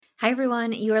Hi,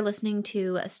 everyone. You are listening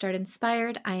to Start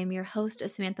Inspired. I am your host,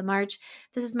 Samantha March.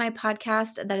 This is my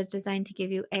podcast that is designed to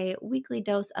give you a weekly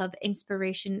dose of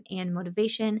inspiration and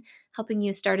motivation, helping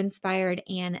you start inspired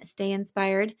and stay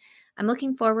inspired. I'm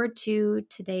looking forward to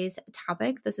today's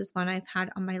topic. This is one I've had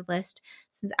on my list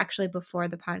since actually before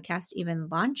the podcast even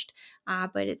launched,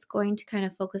 but it's going to kind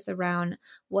of focus around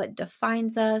what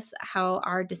defines us, how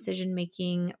our decision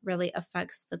making really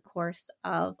affects the course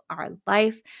of our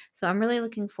life. So I'm really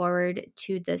looking forward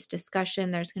to this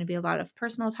discussion. There's going to be a lot of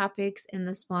personal topics in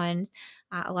this one,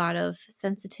 a lot of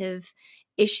sensitive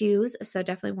issues. So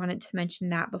definitely wanted to mention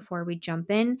that before we jump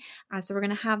in. So we're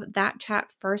going to have that chat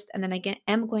first, and then I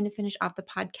am going to finish off the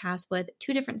podcast with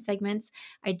two different segments.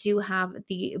 I do have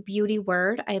the beauty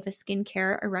word. I have a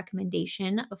skincare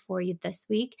recommendation for you this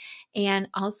week, and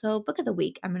also book of the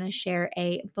week. I'm going to share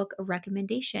a book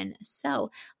recommendation. So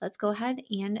let's go ahead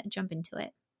and jump into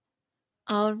it.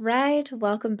 All right,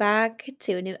 welcome back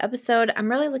to a new episode. I'm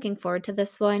really looking forward to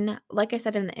this one. Like I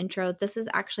said in the intro, this is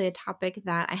actually a topic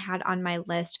that I had on my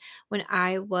list when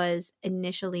I was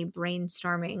initially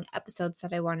brainstorming episodes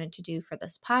that I wanted to do for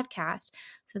this podcast.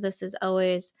 So this has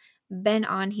always been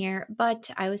on here, but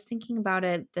I was thinking about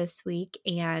it this week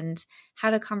and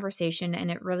had a conversation,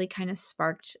 and it really kind of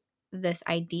sparked this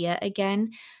idea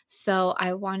again. So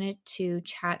I wanted to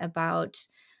chat about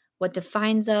what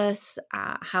defines us,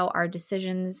 how our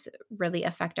decisions really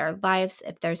affect our lives,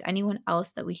 if there's anyone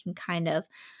else that we can kind of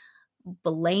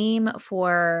blame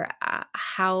for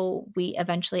how we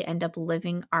eventually end up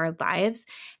living our lives.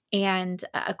 And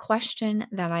a question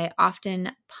that I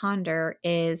often ponder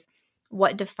is,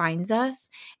 what defines us?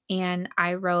 And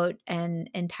I wrote an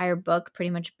entire book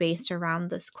pretty much based around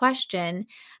this question,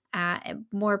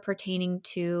 more pertaining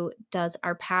to, does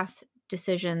our past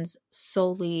decisions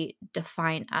solely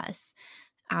define us?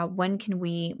 When can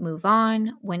we move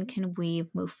on? When can we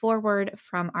move forward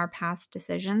from our past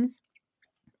decisions?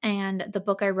 And the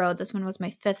book I wrote, this one was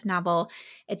my fifth novel.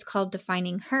 It's called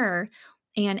Defining Her.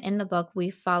 And in the book, we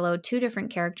follow two different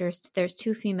characters. There's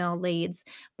two female leads,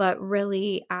 but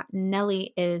really,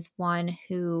 Nellie is one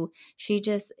who she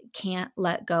just can't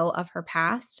let go of her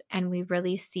past. And we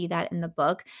really see that in the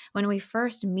book. When we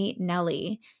first meet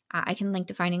Nellie, I can link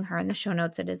Defining Her in the show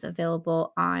notes. It is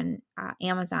available on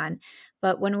Amazon.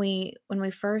 But when we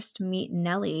first meet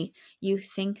Nellie, you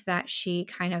think that she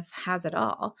kind of has it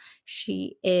all.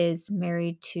 She is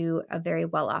married to a very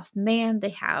well-off man. They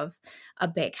have a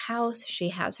big house. She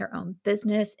has her own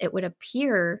business. It would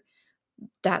appear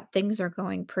that things are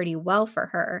going pretty well for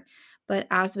her. But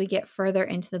as we get further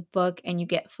into the book and you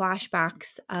get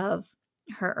flashbacks of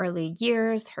her early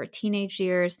years, her teenage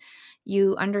years,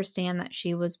 you understand that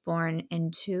she was born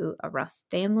into a rough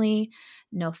family,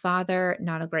 no father,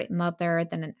 not a great mother,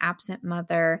 then an absent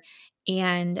mother,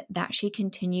 and that she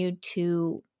continued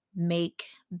to make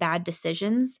bad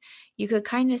decisions. You could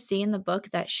kind of see in the book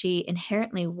that she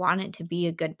inherently wanted to be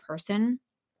a good person,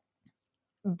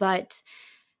 but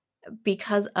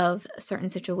because of certain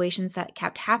situations that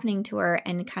kept happening to her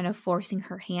and kind of forcing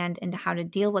her hand into how to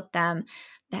deal with them,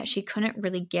 that she couldn't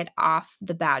really get off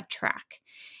the bad track.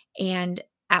 And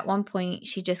at one point,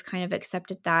 she just kind of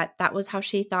accepted that that was how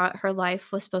she thought her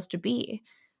life was supposed to be.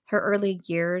 Her early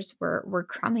years were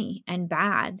crummy and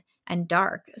bad and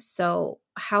dark. So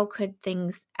how could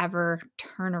things ever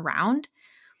turn around?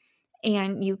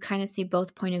 And you kind of see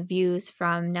both point of views,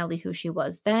 from Nellie who she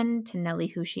was then to Nellie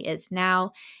who she is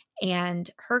now. And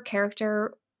her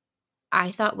character,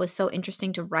 I thought, was so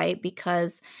interesting to write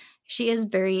because she is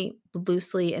very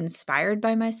loosely inspired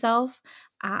by myself.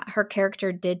 Her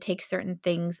character did take certain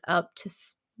things up to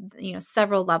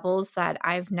several levels that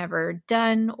I've never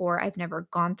done, or I've never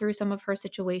gone through some of her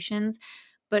situations,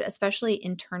 but especially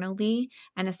internally,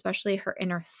 and especially her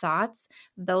inner thoughts,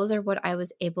 those are what I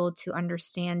was able to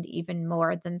understand even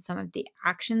more than some of the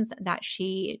actions that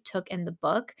she took in the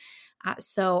book.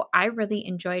 So I really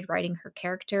enjoyed writing her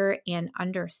character and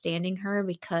understanding her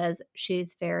because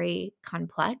she's very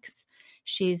complex.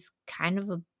 She's kind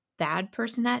of a bad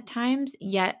person at times,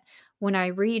 yet when I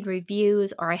read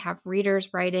reviews or I have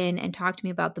readers write in and talk to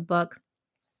me about the book,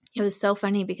 it was so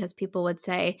funny because people would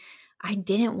say, I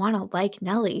didn't want to like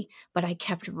Nellie, but I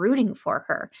kept rooting for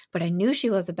her. But I knew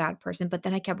she was a bad person, but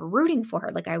then I kept rooting for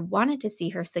her. Like, I wanted to see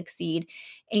her succeed.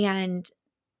 And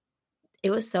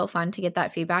it was so fun to get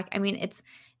that feedback. I mean,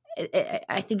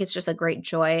 I think it's just a great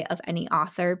joy of any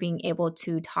author being able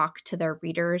to talk to their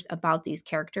readers about these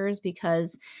characters,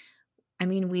 because I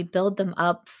mean, we build them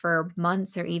up for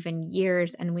months or even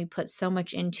years, and we put so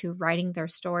much into writing their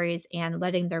stories and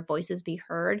letting their voices be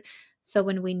heard. So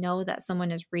when we know that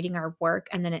someone is reading our work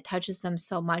and then it touches them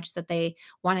so much that they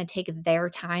want to take their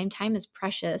time is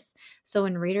precious. So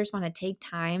when readers want to take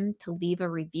time to leave a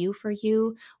review for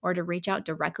you or to reach out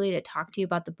directly to talk to you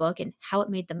about the book and how it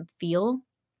made them feel,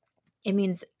 it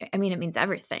means, I mean, it means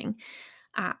everything.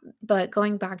 Uh, but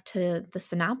going back to the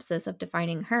synopsis of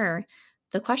defining her,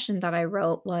 the question that I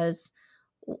wrote was,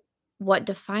 what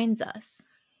defines us?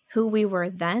 Who we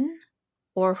were then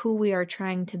or who we are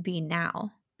trying to be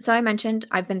now? So I mentioned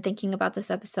I've been thinking about this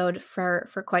episode for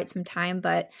quite some time,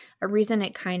 but a reason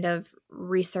it kind of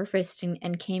resurfaced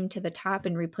and came to the top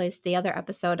and replaced the other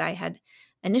episode I had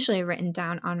initially written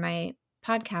down on my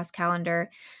podcast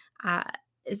calendar uh,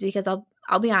 is because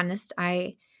I'll be honest,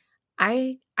 I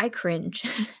cringe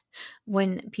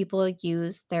when people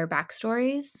use their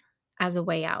backstories as a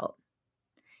way out,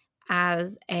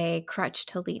 as a crutch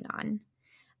to lean on,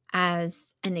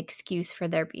 as an excuse for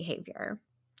their behavior.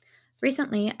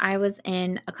 Recently, I was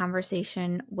in a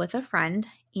conversation with a friend,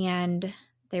 and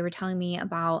they were telling me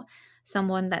about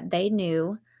someone that they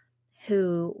knew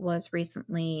who was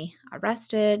recently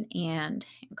arrested and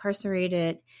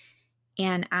incarcerated.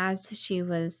 And as she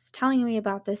was telling me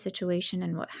about this situation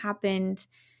and what happened,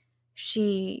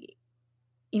 she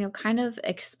kind of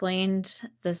explained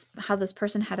this, how this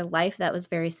person had a life that was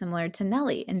very similar to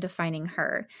Nellie in defining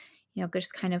her.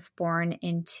 Just kind of born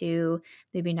into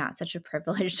maybe not such a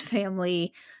privileged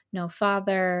family, no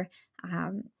father,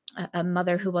 a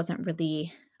mother who wasn't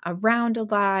really around a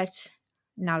lot,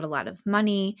 not a lot of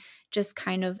money, just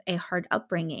kind of a hard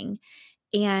upbringing.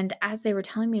 And as they were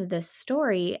telling me this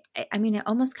story, I mean, it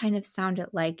almost kind of sounded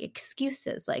like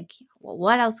excuses, like, well,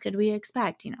 what else could we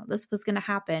expect? This was going to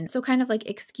happen. So kind of like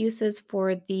excuses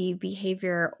for the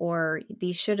behavior, or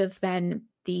these should have been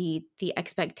the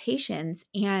expectations.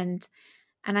 And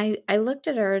I looked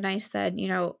at her and I said,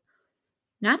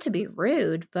 not to be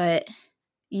rude, but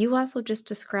you also just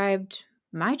described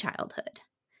my childhood,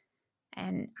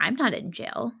 and I'm not in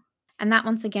jail. And that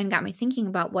once again got me thinking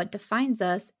about what defines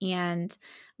us and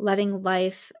letting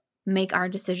life make our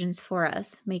decisions for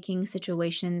us, making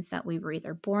situations that we were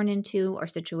either born into or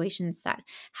situations that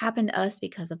happened to us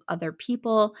because of other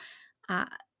people, uh,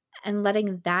 and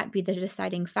letting that be the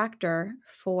deciding factor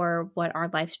for what our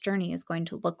life's journey is going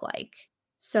to look like.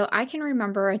 So I can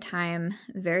remember a time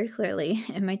very clearly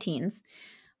in my teens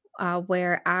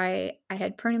where I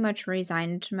had pretty much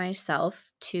resigned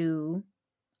myself to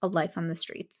a life on the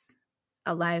streets,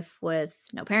 a life with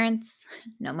no parents,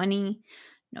 no money,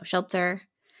 no shelter.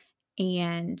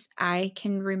 And I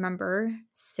can remember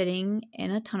sitting in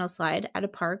a tunnel slide at a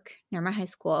park near my high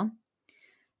school,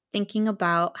 thinking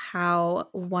about how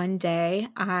one day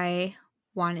I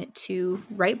wanted to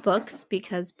write books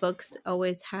because books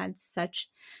always had such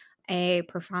a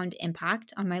profound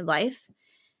impact on my life.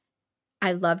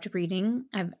 I loved reading.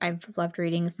 I've loved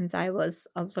reading since I was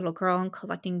a little girl, and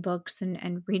collecting books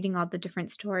and reading all the different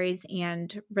stories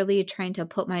and really trying to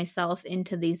put myself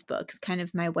into these books. Kind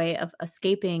of my way of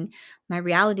escaping my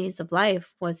realities of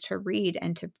life was to read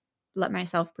and to let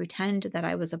myself pretend that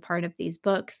I was a part of these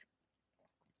books.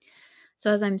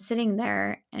 So as I'm sitting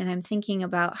there and I'm thinking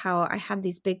about how I had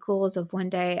these big goals of one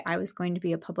day I was going to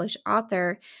be a published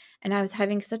author, and I was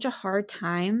having such a hard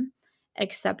time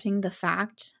accepting the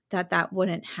fact that that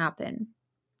wouldn't happen.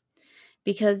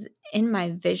 Because in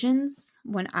my visions,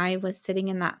 when I was sitting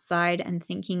in that slide and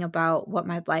thinking about what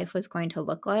my life was going to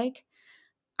look like,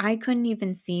 I couldn't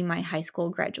even see my high school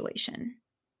graduation.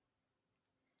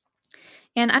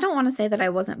 And I don't want to say that I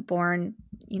wasn't born,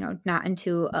 not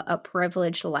into a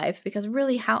privileged life, because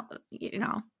really how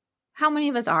many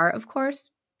of us are? Of course,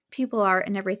 people are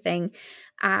and everything.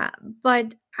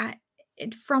 But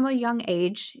from a young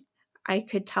age, I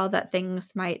could tell that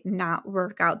things might not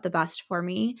work out the best for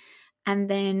me. And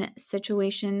then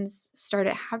situations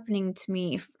started happening to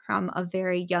me from a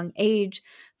very young age,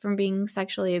 from being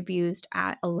sexually abused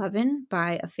at 11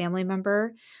 by a family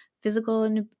member,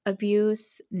 physical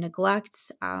abuse,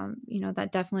 neglect, that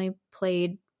definitely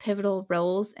played pivotal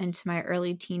roles into my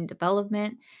early teen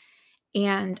development.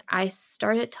 And I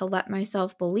started to let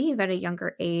myself believe at a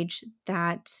younger age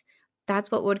that that's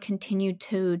what would continue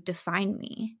to define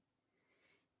me.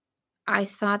 I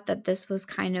thought that this was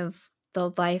kind of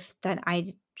the life that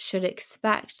I should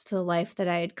expect, the life that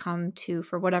I had come to,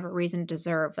 for whatever reason,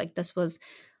 deserve. Like this was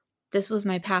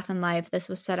my path in life. This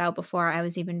was set out before I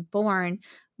was even born.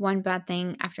 One bad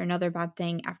thing after another bad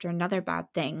thing after another bad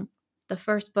thing. The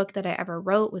first book that I ever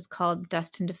wrote was called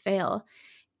Destined to Fail.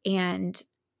 And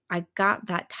I got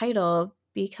that title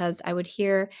because I would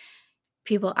hear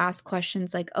people ask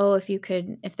questions like, oh,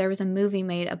 if there was a movie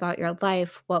made about your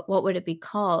life, what would it be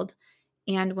called?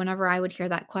 And whenever I would hear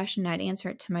that question, I'd answer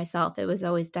it to myself. It was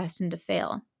always destined to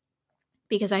fail,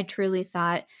 because I truly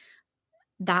thought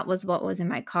that was what was in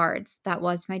my cards. That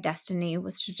was my destiny,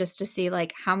 was just to see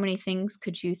like how many things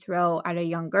could you throw at a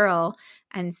young girl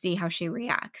and see how she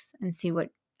reacts and see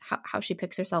how she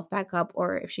picks herself back up,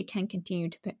 or if she can continue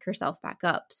to pick herself back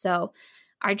up. So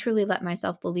I truly let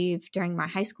myself believe during my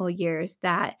high school years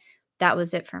that that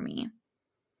was it for me.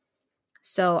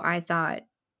 So I thought,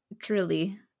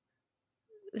 truly,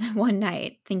 one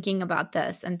night, thinking about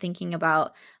this and thinking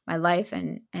about my life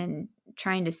and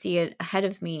trying to see it ahead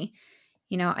of me,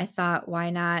 I thought, why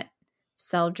not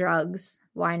sell drugs?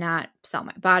 Why not sell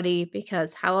my body?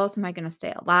 Because how else am I going to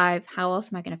stay alive? How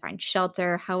else am I going to find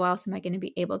shelter? How else am I going to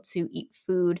be able to eat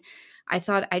food? I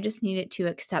thought I just needed to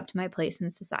accept my place in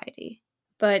society.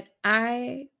 But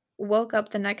I woke up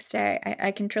the next day.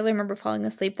 I can truly remember falling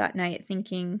asleep that night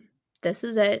thinking, this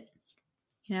is it.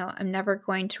 I'm never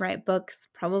going to write books,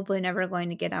 probably never going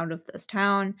to get out of this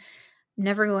town,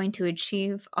 never going to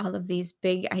achieve all of these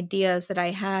big ideas that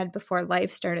I had before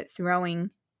life started throwing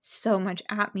so much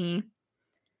at me.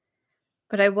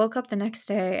 But I woke up the next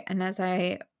day, and as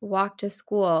I walked to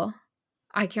school,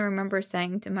 I can remember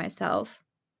saying to myself,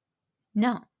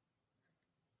 no,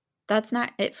 that's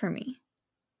not it for me.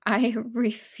 I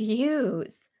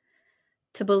refuse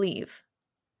to believe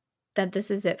that this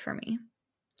is it for me.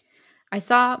 I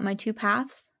saw my two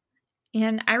paths,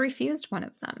 and I refused one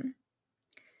of them.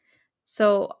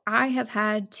 So I have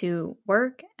had to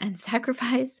work and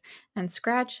sacrifice and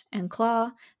scratch and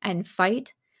claw and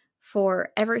fight for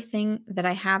everything that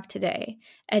I have today.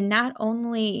 And not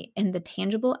only in the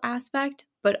tangible aspect,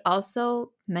 but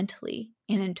also mentally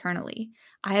and internally.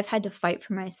 I have had to fight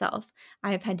for myself.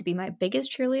 I have had to be my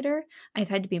biggest cheerleader. I've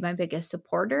had to be my biggest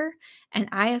supporter. And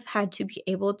I have had to be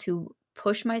able to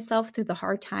push myself through the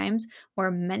hard times where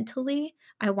mentally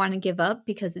I want to give up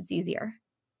because it's easier.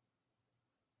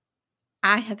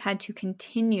 I have had to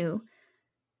continue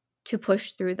to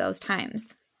push through those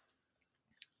times.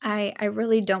 I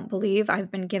really don't believe I've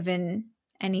been given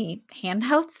any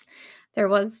handouts. There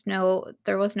was no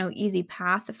easy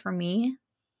path for me.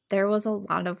 There was a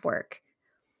lot of work.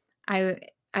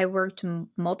 I worked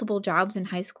multiple jobs in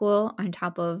high school on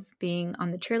top of being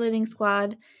on the cheerleading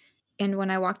squad. And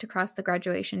when I walked across the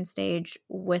graduation stage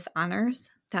with honors,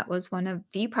 that was one of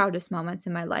the proudest moments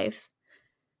in my life.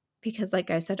 Because like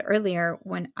I said earlier,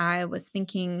 when I was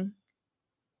thinking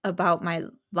about my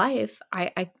life,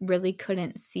 I really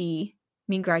couldn't see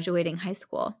me graduating high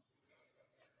school.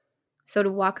 So to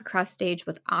walk across stage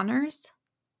with honors,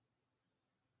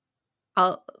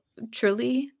 I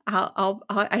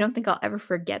don't think I'll ever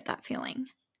forget that feeling.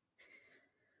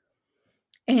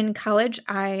 In college,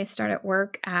 I started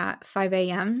work at 5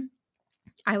 a.m.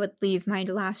 I would leave my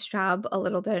last job a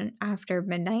little bit after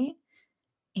midnight.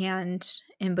 And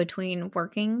in between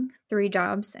working 3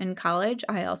 jobs in college,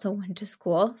 I also went to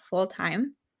school full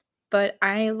time. But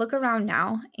I look around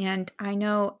now and I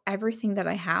know everything that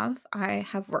I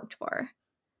have worked for.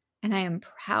 And I am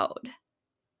proud.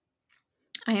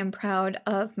 I am proud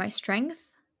of my strength.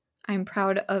 I'm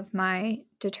proud of my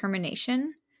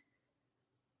determination.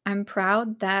 I'm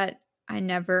proud that I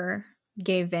never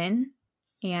gave in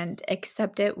and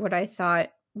accepted what I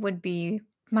thought would be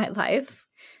my life.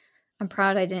 I'm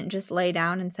proud I didn't just lay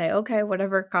down and say, okay,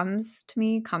 whatever comes to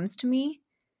me, comes to me.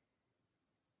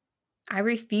 I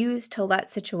refuse to let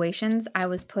situations I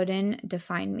was put in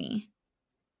define me.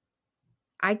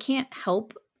 I can't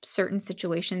help certain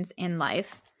situations in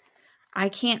life. I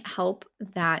can't help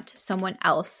that someone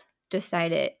else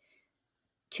decided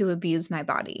to abuse my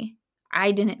body.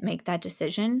 I didn't make that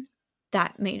decision.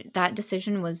 That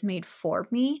decision was made for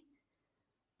me,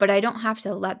 but I don't have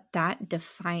to let that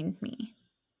define me.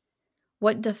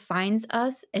 What defines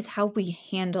us is how we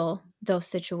handle those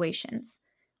situations.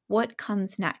 What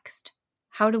comes next?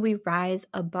 How do we rise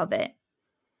above it?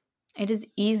 It is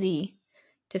easy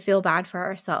to feel bad for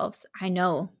ourselves. I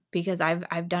know, because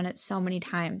I've done it so many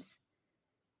times.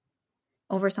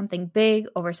 Over something big,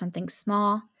 over something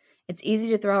small. It's easy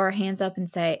to throw our hands up and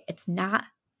say, it's not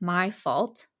my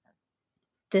fault.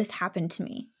 This happened to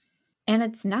me. And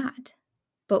it's not.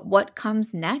 But what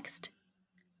comes next?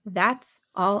 That's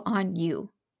all on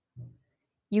you.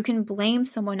 You can blame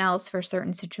someone else for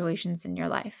certain situations in your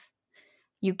life.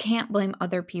 You can't blame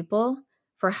other people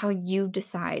for how you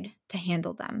decide to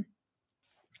handle them.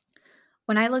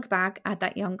 When I look back at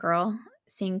that young girl,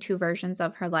 seeing 2 versions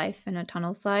of her life in a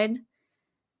tunnel slide,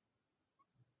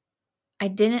 I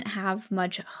didn't have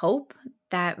much hope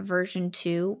that version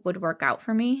 2 would work out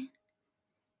for me.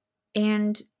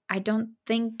 And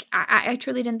I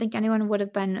truly didn't think anyone would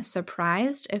have been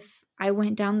surprised if I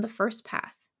went down the first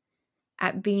path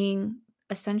at being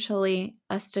essentially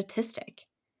a statistic.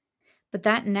 But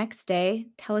that next day,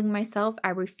 telling myself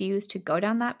I refuse to go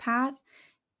down that path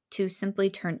to simply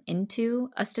turn into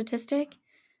a statistic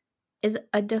is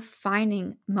a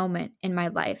defining moment in my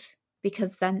life,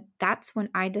 because then that's when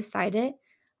I decided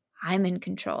I'm in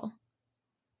control.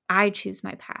 I choose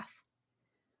my path.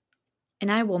 And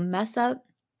I will mess up.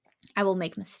 I will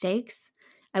make mistakes.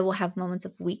 I will have moments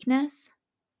of weakness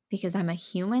because I'm a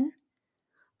human.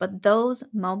 But those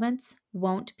moments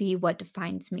won't be what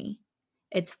defines me.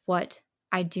 It's what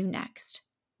I do next.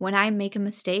 When I make a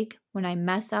mistake, when I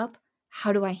mess up,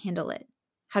 how do I handle it?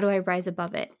 How do I rise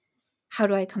above it? How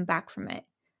do I come back from it?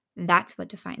 That's what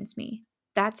defines me.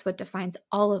 That's what defines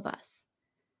all of us.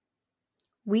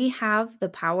 We have the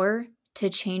power to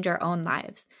change our own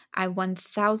lives. I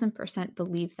 1000%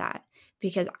 believe that,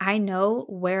 because I know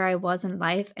where I was in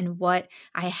life and what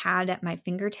I had at my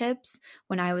fingertips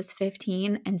when I was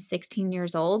 15 and 16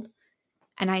 years old.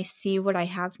 And I see what I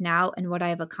have now and what I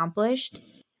have accomplished.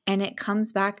 And it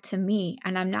comes back to me.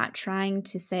 And I'm not trying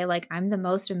to say like I'm the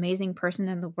most amazing person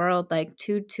in the world, like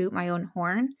toot my own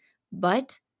horn,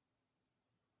 but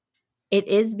it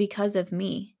is because of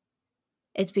me.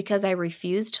 It's because I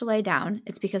refused to lay down.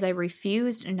 It's because I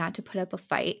refused not to put up a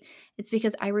fight. It's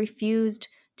because I refused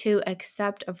to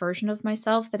accept a version of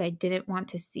myself that I didn't want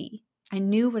to see. I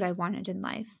knew what I wanted in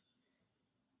life.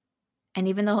 And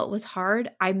even though it was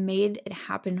hard, I made it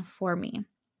happen for me.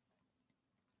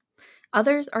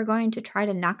 Others are going to try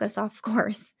to knock us off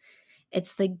course.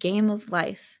 It's the game of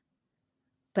life.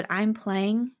 But I'm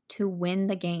playing to win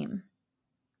the game.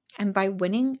 And by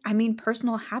winning, I mean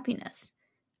personal happiness.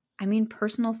 I mean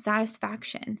personal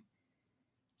satisfaction.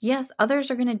 Yes,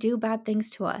 others are going to do bad things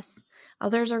to us.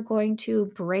 Others are going to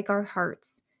break our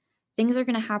hearts. Things are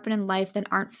going to happen in life that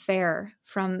aren't fair,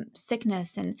 from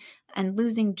sickness and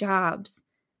losing jobs.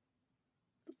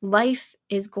 Life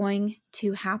is going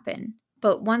to happen.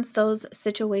 But once those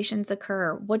situations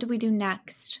occur, what do we do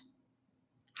next?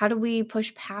 How do we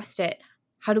push past it?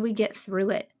 How do we get through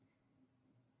it?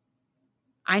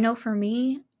 I know for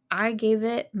me, I gave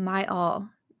it my all.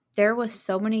 There was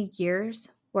so many years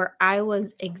where I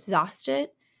was exhausted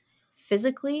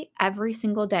physically every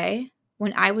single day.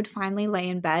 When I would finally lay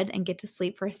in bed and get to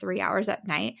sleep for 3 hours at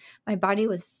night, my body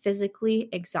was physically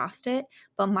exhausted,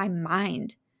 but my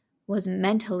mind was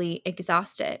mentally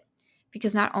exhausted,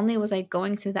 because not only was I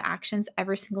going through the actions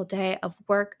every single day of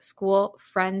work, school,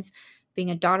 friends,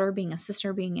 being a daughter, being a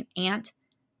sister, being an aunt,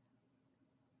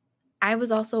 I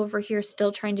was also over here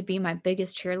still trying to be my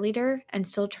biggest cheerleader and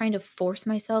still trying to force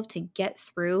myself to get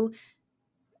through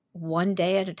one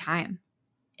day at a time.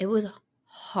 It was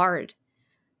hard.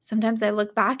 Sometimes I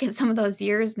look back at some of those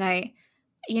years and I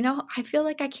feel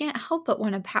like I can't help but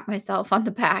want to pat myself on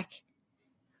the back,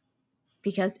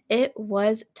 because it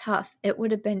was tough. It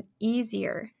would have been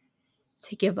easier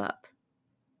to give up.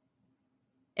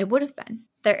 It would have been.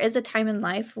 There is a time in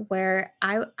life where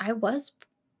I was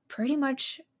pretty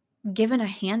much given a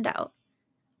handout.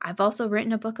 I've also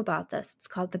written a book about this. It's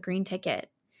called The Green Ticket.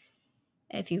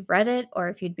 If you've read it, or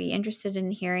if you'd be interested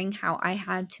in hearing how I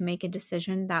had to make a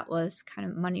decision that was kind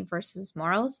of money versus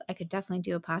morals, I could definitely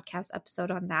do a podcast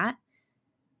episode on that.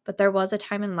 But there was a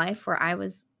time in life where I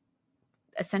was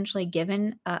essentially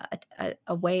given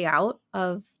a way out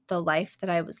of the life that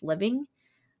I was living.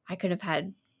 I could have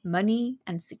had money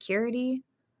and security.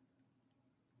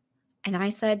 And I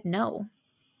said no.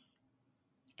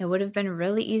 It would have been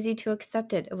really easy to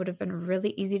accept it. It would have been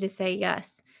really easy to say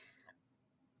yes.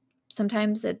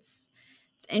 Sometimes it's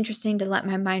interesting to let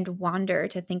my mind wander,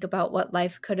 to think about what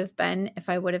life could have been if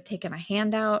I would have taken a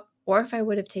handout, or if I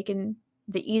would have taken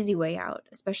the easy way out,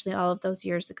 especially all of those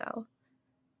years ago.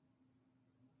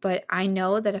 But I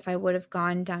know that if I would have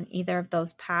gone down either of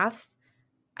those paths,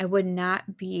 I would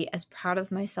not be as proud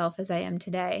of myself as I am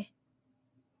today.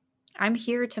 I'm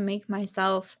here to make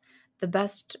myself the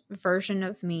best version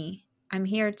of me. I'm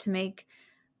here to make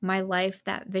my life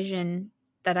that vision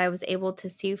that I was able to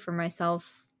see for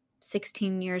myself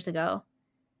 16 years ago,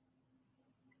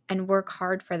 and work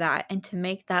hard for that, and to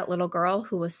make that little girl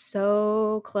who was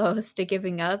so close to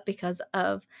giving up because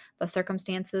of the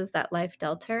circumstances that life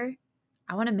dealt her,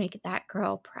 I want to make that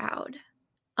girl proud.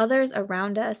 Others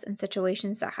around us and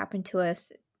situations that happen to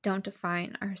us don't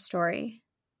define our story.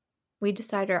 We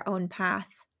decide our own path.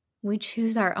 We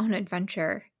choose our own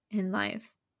adventure in life.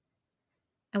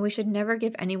 And we should never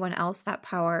give anyone else that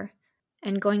power.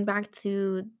 And going back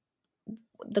to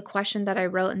the question that I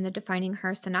wrote in the Defining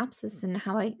Her synopsis, and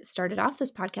how I started off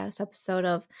this podcast episode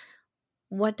of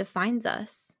what defines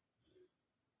us,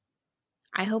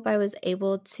 I hope I was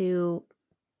able to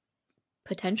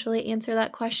potentially answer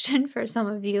that question for some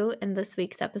of you in this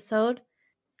week's episode.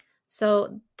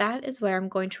 So that is where I'm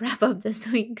going to wrap up this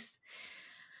week's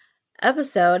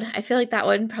episode. I feel like that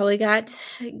one probably got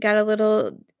a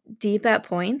little deep at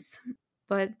points,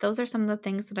 but those are some of the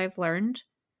things that I've learned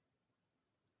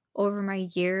over my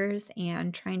years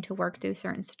and trying to work through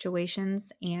certain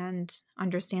situations and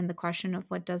understand the question of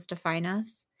what does define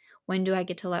us. When do I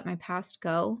get to let my past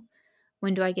go?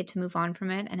 When do I get to move on from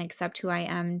it and accept who I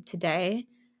am today?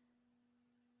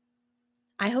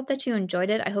 I hope that you enjoyed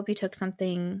it. I hope you took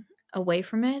something away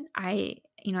from it. I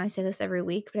say this every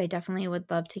week, but I definitely would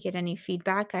love to get any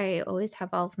feedback. I always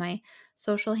have all of my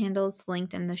social handles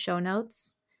linked in the show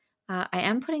notes. I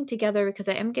am putting together, because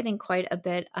I am getting quite a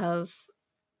bit of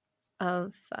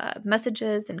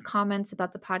messages and comments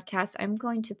about the podcast, I'm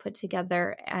going to put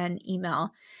together an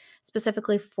email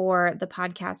specifically for the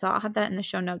podcast. So I'll have that in the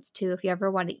show notes too. If you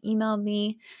ever want to email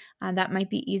me, that might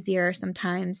be easier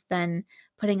sometimes than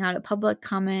putting out a public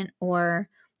comment or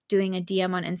doing a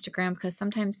DM on Instagram, because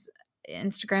sometimes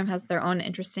Instagram has their own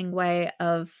interesting way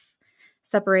of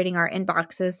separating our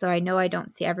inboxes. So I know I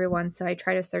don't see everyone. So I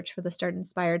try to search for the Start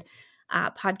Inspired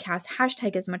podcast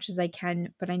hashtag as much as I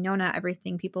can, but I know not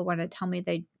everything people want to tell me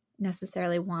they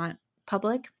necessarily want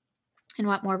public and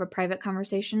want more of a private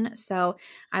conversation. So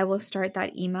I will start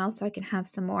that email so I can have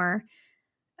some more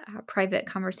private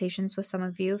conversations with some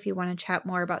of you if you want to chat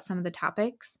more about some of the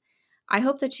topics. I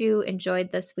hope that you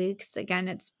enjoyed this week's. Again,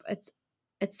 it's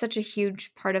such a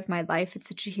huge part of my life. It's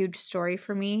such a huge story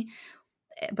for me,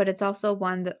 but it's also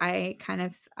one that I kind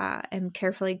of am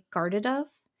carefully guarded of,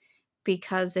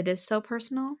 because it is so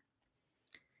personal.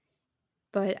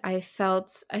 But I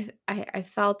felt,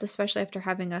 especially after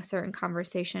having a certain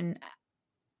conversation,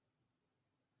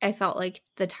 I felt like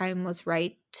the time was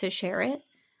right to share it.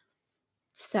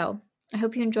 So I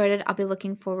hope you enjoyed it. I'll be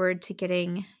looking forward to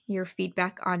getting your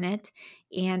feedback on it.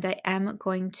 And I am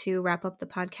going to wrap up the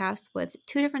podcast with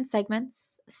 2 different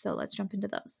segments. So let's jump into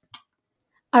those.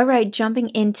 All right, jumping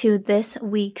into this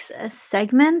week's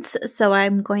segments. So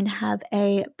I'm going to have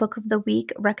a book of the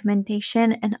week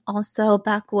recommendation and also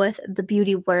back with the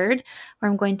beauty word, where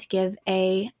I'm going to give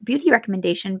a beauty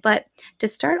recommendation. But to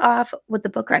start off with the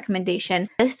book recommendation,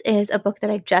 this is a book that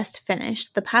I just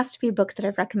finished. The past few books that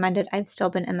I've recommended, I've still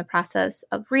been in the process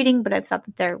of reading, but I've thought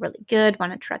that they're really good,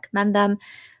 wanted to recommend them.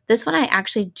 This one I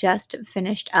actually just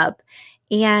finished up,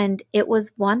 and it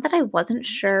was one that I wasn't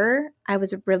sure I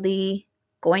was really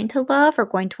going to love or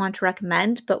going to want to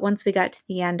recommend, but once we got to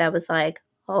the end, I was like,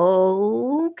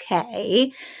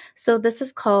 okay. So this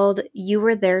is called You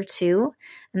Were There Too,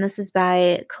 and this is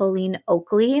by Colleen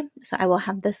Oakley. So I will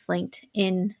have this linked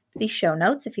in the show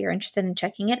notes if you're interested in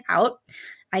checking it out.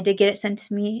 I did get it sent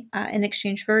to me in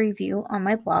exchange for a review on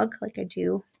my blog, like I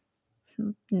do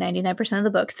 99% of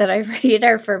the books that I read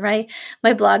are for my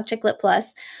blog, Chicklet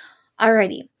Plus.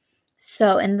 Alrighty.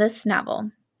 So in this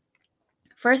novel,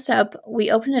 first up, we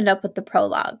open it up with the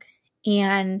prologue.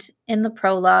 And in the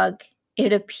prologue,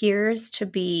 it appears to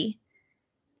be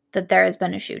that there has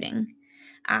been a shooting.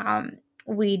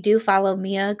 We do follow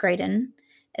Mia Graydon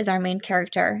as our main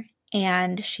character,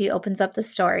 and she opens up the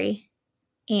story.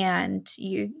 And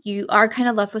you are kind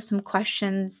of left with some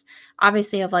questions,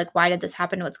 obviously, of like, why did this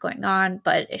happen? What's going on?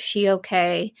 But is she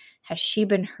okay? Has she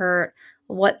been hurt?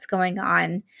 What's going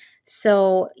on?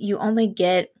 So you only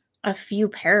get a few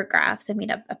paragraphs, I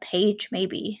mean, a page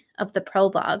maybe of the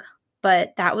prologue,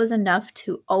 but that was enough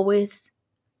to always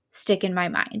stick in my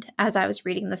mind as I was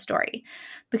reading the story.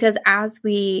 Because as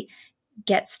we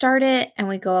get started and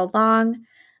we go along,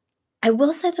 I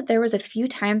will say that there was a few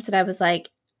times that I was like,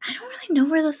 I don't really know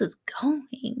where this is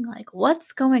going. Like,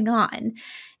 what's going on?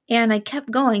 And I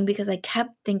kept going because I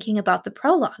kept thinking about the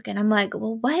prologue. And I'm like,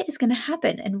 well, what is going to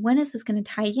happen? And when is this going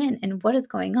to tie in? And what is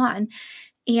going on?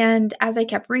 And as I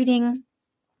kept reading,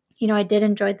 I did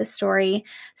enjoy the story.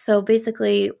 So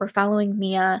basically, we're following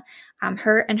Mia.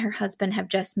 Her and her husband have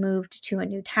just moved to a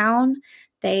new town.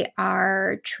 They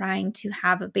are trying to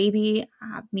have a baby.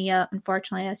 Mia,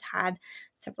 unfortunately, has had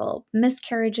several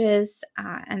miscarriages,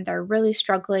 and they're really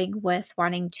struggling with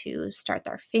wanting to start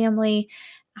their family.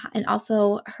 And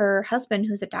also, her husband,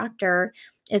 who's a doctor,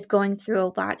 is going through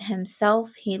a lot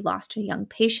himself. He lost a young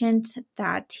patient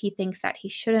that he thinks that he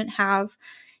shouldn't have,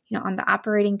 on the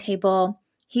operating table.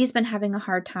 He's been having a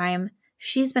hard time.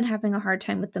 She's been having a hard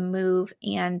time with the move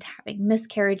and having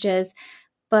miscarriages.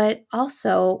 But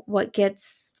also, what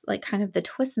gets like kind of the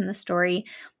twist in the story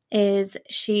is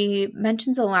she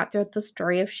mentions a lot throughout the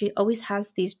story of she always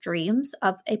has these dreams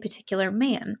of a particular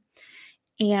man.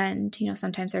 And,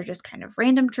 sometimes they're just kind of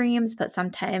random dreams, but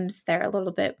sometimes they're a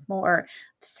little bit more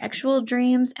sexual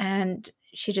dreams. And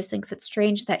she just thinks it's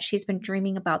strange that she's been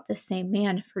dreaming about this same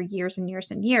man for years and years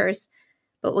and years.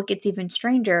 But what gets even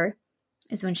stranger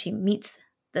is when she meets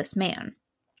this man,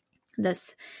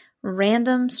 this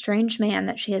random, strange man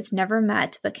that she has never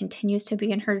met but continues to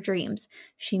be in her dreams.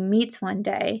 She meets one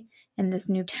day in this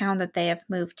new town that they have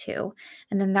moved to.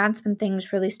 And then that's when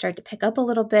things really start to pick up a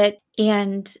little bit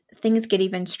and things get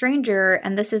even stranger.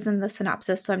 And this isn't the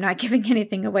synopsis, so I'm not giving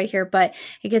anything away here, but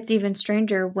it gets even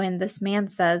stranger when this man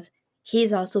says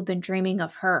he's also been dreaming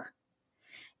of her.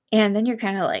 And then you're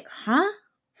kind of like, huh?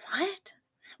 What?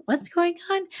 What's going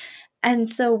on? And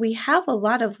so we have a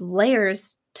lot of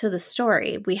layers to the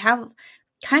story. We have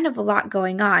kind of a lot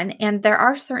going on. And there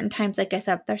are certain times, like I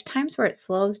said, there's times where it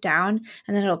slows down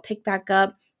and then it'll pick back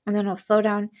up and then it'll slow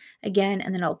down again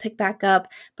and then it'll pick back up.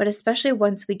 But especially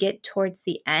once we get towards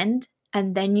the end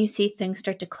and then you see things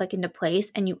start to click into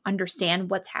place and you understand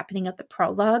what's happening at the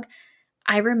prologue.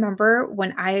 I remember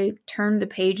when I turned the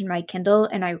page in my Kindle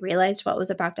and I realized what was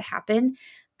about to happen,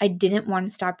 I didn't want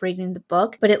to stop reading the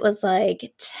book, but it was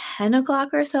like 10 o'clock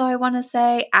or so, I want to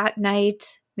say, at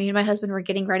night. Me and my husband were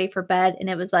getting ready for bed, and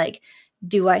it was like,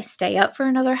 do I stay up for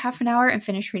another half an hour and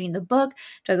finish reading the book?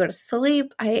 Do I go to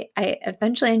sleep? I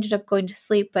eventually ended up going to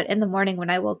sleep, but in the morning when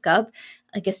I woke up,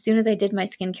 like as soon as I did my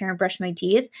skincare and brushed my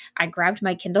teeth, I grabbed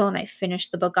my Kindle and I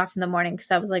finished the book off in the morning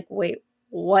because I was like, wait,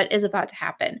 what is about to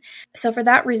happen? So for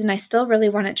that reason, I still really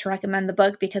wanted to recommend the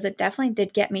book because it definitely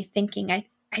did get me thinking.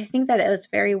 I think that it was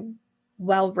very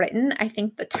well written. I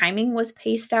think the timing was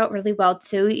paced out really well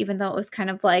too, even though it was kind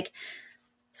of like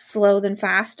slow then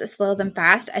fast.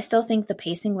 I still think the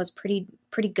pacing was pretty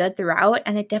good throughout,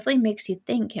 and it definitely makes you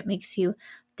think. It makes you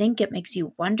think, it makes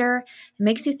you wonder, it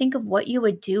makes you think of what you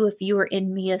would do if you were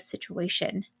in Mia's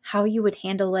situation, how you would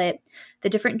handle it, the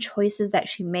different choices that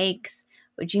she makes.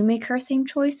 Would you make her same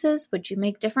choices? Would you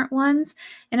make different ones?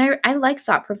 And I like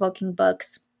thought-provoking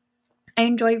books. I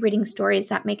enjoy reading stories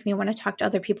that make me want to talk to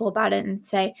other people about it and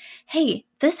say, hey,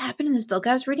 this happened in this book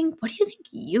I was reading. What do you think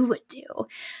you would do?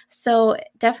 So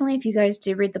definitely if you guys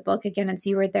do read the book, again, it's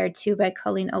You Were There Too by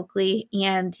Colleen Oakley,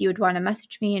 and you would want to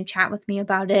message me and chat with me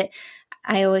about it.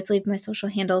 I always leave my social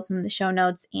handles in the show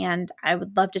notes, and I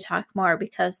would love to talk more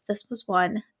because this was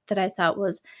one that I thought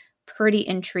was pretty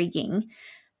intriguing.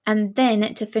 And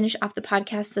then to finish off the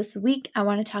podcast this week, I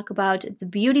want to talk about the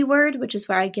beauty word, which is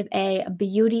where I give a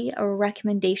beauty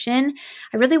recommendation.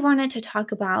 I really wanted to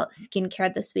talk about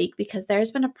skincare this week because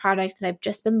there's been a product that I've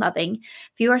just been loving.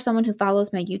 If you are someone who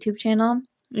follows my YouTube channel,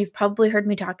 you've probably heard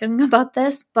me talking about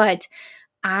this, but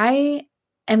I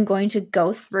am going to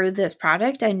go through this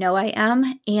product. I know I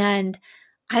am. And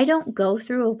I don't go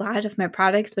through a lot of my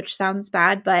products, which sounds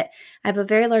bad, but I have a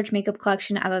very large makeup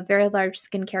collection. I have a very large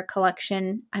skincare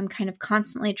collection. I'm kind of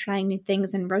constantly trying new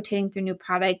things and rotating through new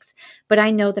products, but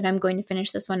I know that I'm going to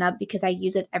finish this one up because I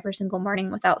use it every single morning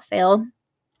without fail.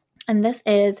 And this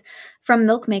is from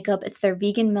Milk Makeup. It's their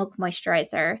vegan milk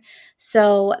moisturizer.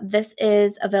 So this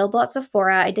is available at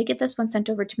Sephora. I did get this one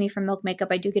sent over to me from Milk Makeup.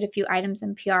 I do get a few items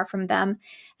in PR from them.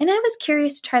 And I was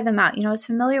curious to try them out. I was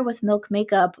familiar with Milk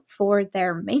Makeup for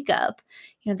their makeup.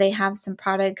 They have some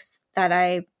products that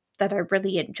I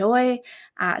really enjoy.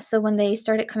 So when they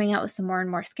started coming out with some more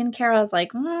and more skincare, I was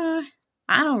like,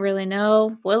 I don't really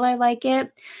know. Will I like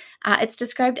it? It's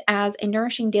described as a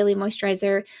nourishing daily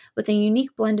moisturizer with a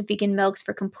unique blend of vegan milks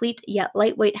for complete yet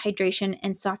lightweight hydration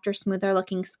and softer, smoother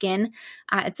looking skin.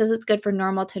 It says it's good for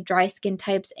normal to dry skin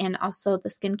types, and also the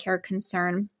skincare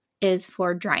concern is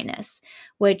for dryness,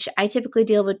 which I typically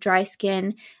deal with dry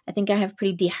skin. I think I have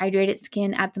pretty dehydrated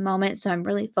skin at the moment, so I'm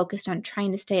really focused on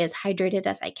trying to stay as hydrated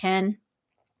as I can.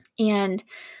 And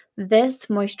this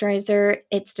moisturizer,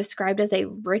 it's described as a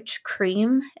rich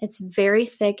cream. It's very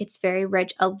thick. It's very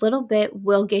rich. A little bit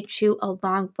will get you a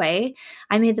long way.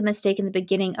 I made the mistake in the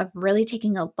beginning of really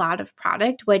taking a lot of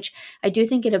product, which I do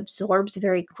think it absorbs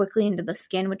very quickly into the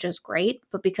skin, which is great.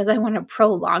 But because I want to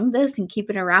prolong this and keep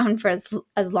it around for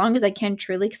as long as I can,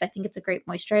 truly, because I think it's a great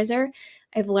moisturizer,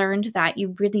 I've learned that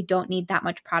you really don't need that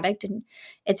much product. And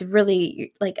it's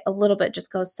really like a little bit just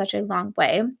goes such a long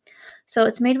way. So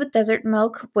it's made with desert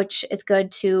milk, which is good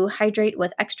to hydrate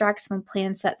with extracts from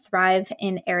plants that thrive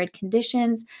in arid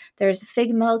conditions. There's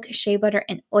fig milk, shea butter,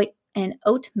 and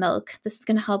oat milk. This is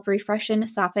going to help refreshen,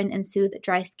 soften, and soothe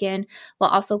dry skin while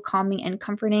also calming and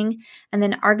comforting. And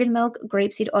then argan milk,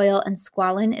 grapeseed oil, and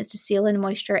squalane is to seal in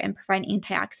moisture and provide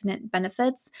antioxidant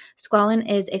benefits.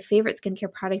 Squalane is a favorite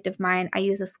skincare product of mine. I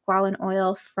use a squalane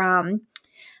oil from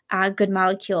good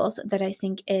molecules that I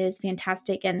think is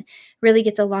fantastic and really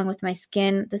gets along with my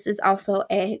skin. This is also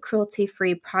a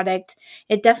cruelty-free product.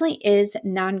 It definitely is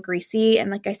non-greasy,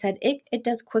 and like I said, it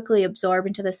does quickly absorb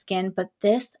into the skin, but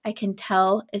this I can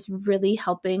tell is really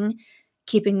helping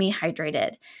keeping me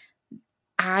hydrated.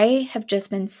 I have just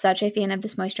been such a fan of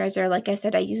this moisturizer. Like I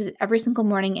said, I use it every single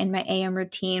morning in my AM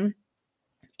routine.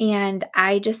 And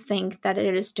I just think that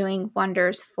it is doing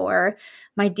wonders for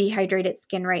my dehydrated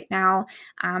skin right now.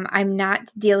 I'm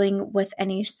not dealing with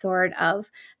any sort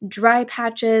of dry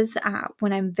patches.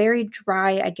 When I'm very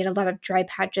dry, I get a lot of dry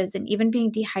patches. And even being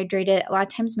dehydrated, a lot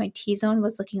of times my T-zone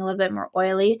was looking a little bit more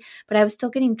oily, but I was still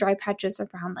getting dry patches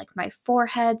around like my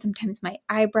forehead, sometimes my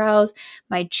eyebrows,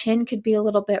 my chin could be a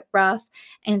little bit rough.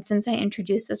 And since I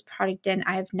introduced this product in,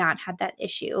 I have not had that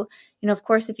issue. Of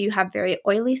course, if you have very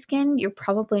oily skin, you're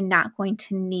probably not going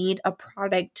to need a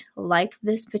product like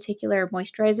this particular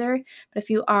moisturizer. But if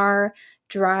you are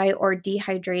dry or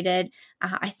dehydrated,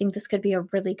 I think this could be a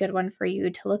really good one for you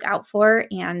to look out for.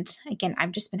 And again,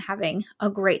 I've just been having a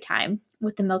great time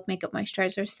with the Milk Makeup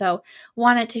Moisturizer. So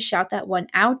wanted to shout that one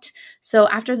out. So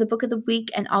after the book of the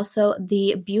week and also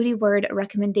the beauty word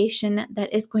recommendation,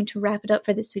 that is going to wrap it up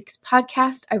for this week's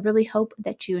podcast. I really hope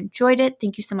that you enjoyed it.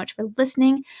 Thank you so much for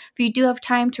listening. If you do have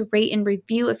time to rate and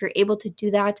review, if you're able to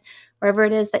do that, wherever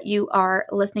it is that you are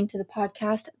listening to the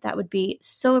podcast, that would be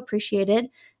so appreciated.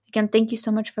 Again, thank you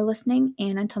so much for listening.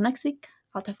 And until next week,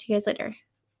 I'll talk to you guys later.